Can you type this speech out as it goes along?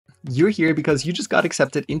You're here because you just got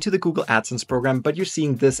accepted into the Google AdSense program, but you're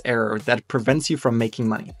seeing this error that prevents you from making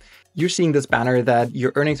money. You're seeing this banner that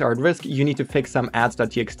your earnings are at risk. You need to fix some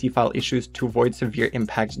Ads.txt file issues to avoid severe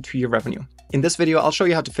impact to your revenue. In this video, I'll show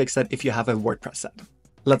you how to fix that if you have a WordPress set.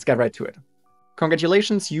 Let's get right to it.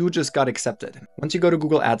 Congratulations, you just got accepted. Once you go to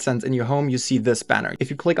Google AdSense in your home, you see this banner. If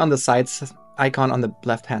you click on the sites icon on the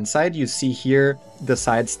left-hand side, you see here the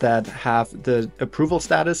sites that have the approval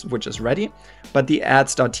status, which is ready, but the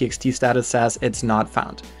Ads.txt status says it's not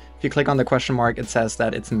found. If you click on the question mark, it says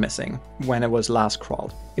that it's missing when it was last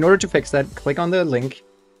crawled. In order to fix that, click on the link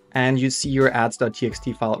and you see your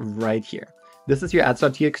Ads.txt file right here. This is your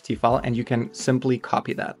Ads.txt file and you can simply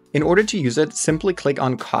copy that. In order to use it, simply click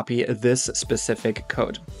on copy this specific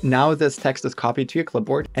code. Now this text is copied to your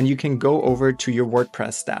clipboard and you can go over to your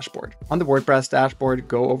WordPress dashboard. On the WordPress dashboard,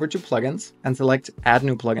 go over to plugins and select add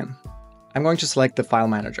new plugin. I'm going to select the file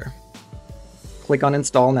manager. Click on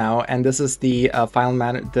install now, and this is the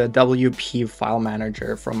WP file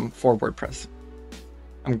manager for WordPress.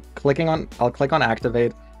 I'll click on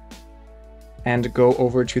activate and go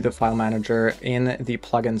over to the file manager in the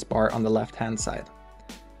plugins bar on the left-hand side.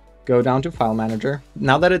 Go down to file manager.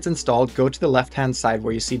 Now that it's installed, go to the left-hand side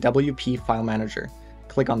where you see WP file manager.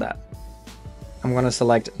 Click on that. I'm going to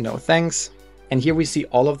select no thanks. And here we see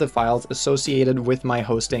all of the files associated with my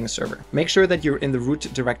hosting server. Make sure that you're in the root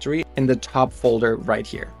directory in the top folder right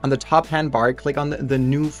here. On the top hand bar, click on the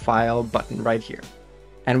new file button right here.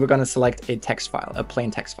 And we're going to select a text file, a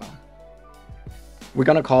plain text file. We're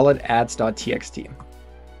going to call it Ads.txt.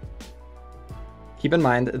 Keep in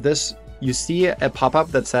mind, you see a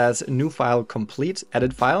pop-up that says new file complete,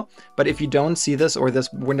 edit file. But if you don't see this or this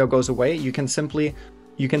window goes away, you can simply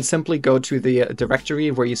go to the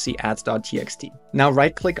directory where you see Ads.txt. Now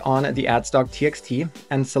right-click on the Ads.txt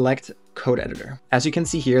and select code editor. As you can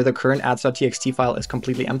see here, the current Ads.txt file is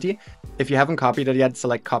completely empty. If you haven't copied it yet,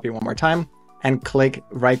 select copy one more time and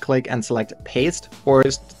right-click and select paste or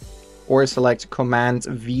select Command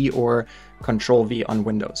V or Control V on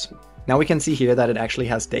Windows. Now we can see here that it actually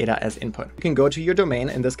has data as input. You can go to your domain,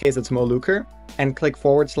 in this case it's Molucre, and click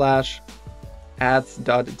 /ads.txt.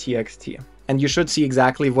 And you should see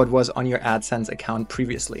exactly what was on your AdSense account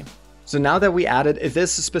previously. So now that we added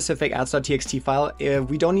this specific Ads.txt file,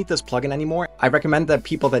 we don't need this plugin anymore. I recommend that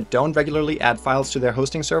people that don't regularly add files to their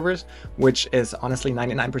hosting servers, which is honestly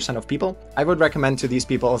 99% of people, I would recommend to these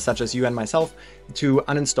people, such as you and myself, to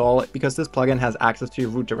uninstall it because this plugin has access to your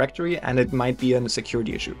root directory and it might be a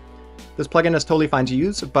security issue. This plugin is totally fine to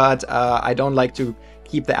use, but I don't like to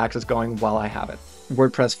keep the access going while I have it.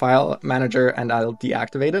 WordPress file manager, and I'll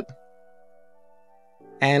deactivate it.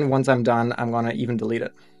 And once I'm done, I'm going to even delete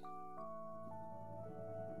it.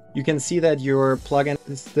 You can see that your plugin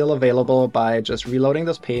is still available by just reloading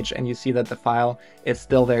this page, and you see that the file is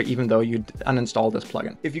still there even though you uninstalled this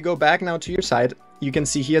plugin. If you go back now to your site, you can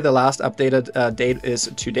see here the last updated date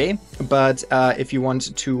is today, but if you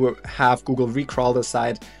want to have Google recrawl the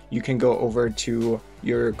site, you can go over to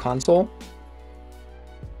your console.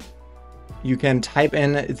 You can type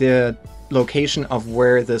in the location of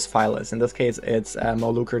where this file is. In this case, it's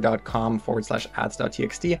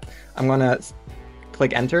molucre.com/ads.txt. I'm going to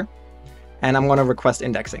click enter, and I'm going to request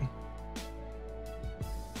indexing.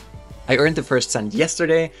 I earned the first cent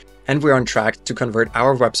yesterday, and we're on track to convert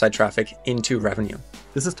our website traffic into revenue.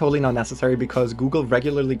 This is totally not necessary because Google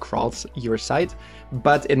regularly crawls your site,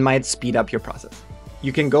 but it might speed up your process.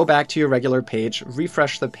 You can go back to your regular page,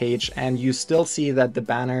 refresh the page, and you still see that the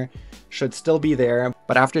banner should still be there,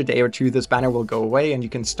 but after a day or two, this banner will go away and you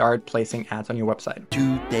can start placing ads on your website.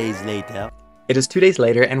 2 days later. It is 2 days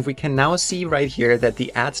later, and we can now see right here that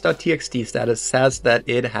the Ads.txt status says that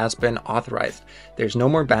it has been authorized. There's no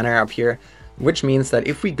more banner up here, which means that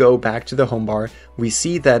if we go back to the home bar, we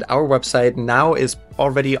see that our website now is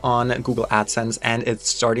already on Google AdSense and it's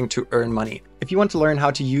starting to earn money. If you want to learn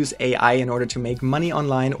how to use AI in order to make money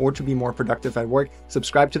online or to be more productive at work,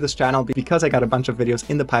 subscribe to this channel because I got a bunch of videos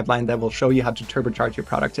in the pipeline that will show you how to turbocharge your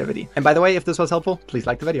productivity. And by the way, if this was helpful, please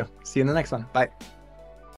like the video. See you in the next one. Bye.